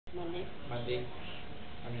Monday. Monday.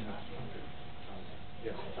 I mean, 100.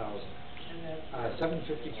 Yes, 1,000.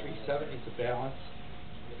 753.70 is the balance.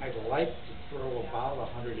 I'd like to throw about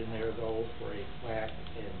 100 in there though for a plaque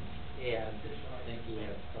and thank you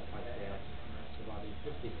and stuff like that. It's about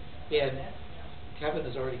 850. And Kevin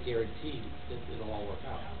has already guaranteed that it'll all work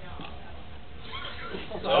out.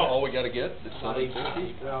 Is that all we got to get? It's about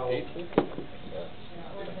 850. Well, 850.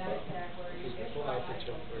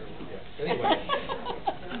 Anyway,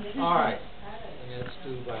 all right, and it's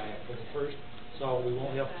due by October 1st, so we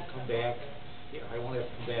won't have to come back. I won't have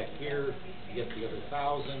to come back here to get the other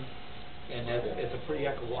 1,000, and it's a pretty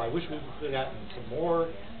equitable. I wish we could have gotten some more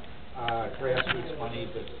grassroots money,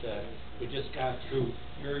 but we just got through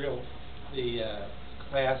Muriel, the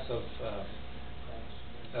class of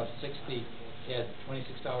 60 had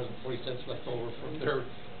 $26.40 left over from their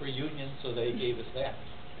reunion, so they gave us that.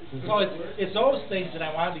 So it's those things, and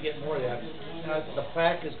I wanted to get more of that. The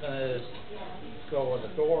plaque is going to go in the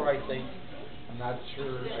door, I think. I'm not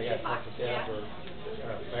sure. I got to talk to Deb or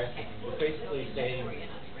plastic. But basically saying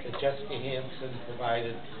that Jessica Hansen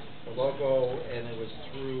provided the logo, and it was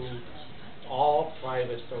through all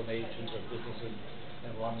private donations of businesses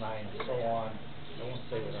and alumni and so on. I won't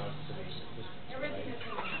say without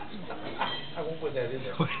I won't put that in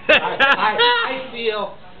there. I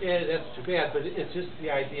feel that's too bad, but it's just the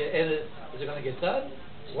idea. And is it going to get done?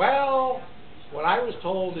 Well, what I was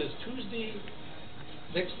told is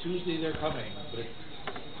next Tuesday they're coming, but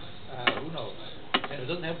who knows? And it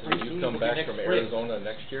doesn't have to be you come back from spring. Arizona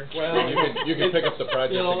next year? Well, you can pick up the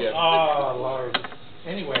project again. Oh Lord.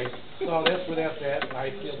 Anyway, so that's where that's at, and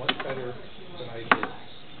I feel much better than I did.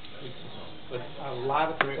 But a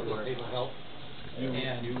lot of people that need help.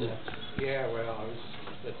 Yeah, well,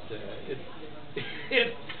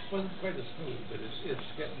 it wasn't quite as smooth, but it's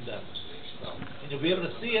getting done. So, and you'll be able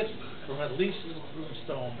to see it from at least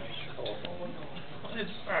Broomstone telephone.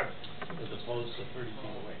 It's as opposed to 30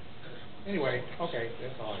 feet away. Anyway, okay,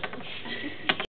 that's all I got.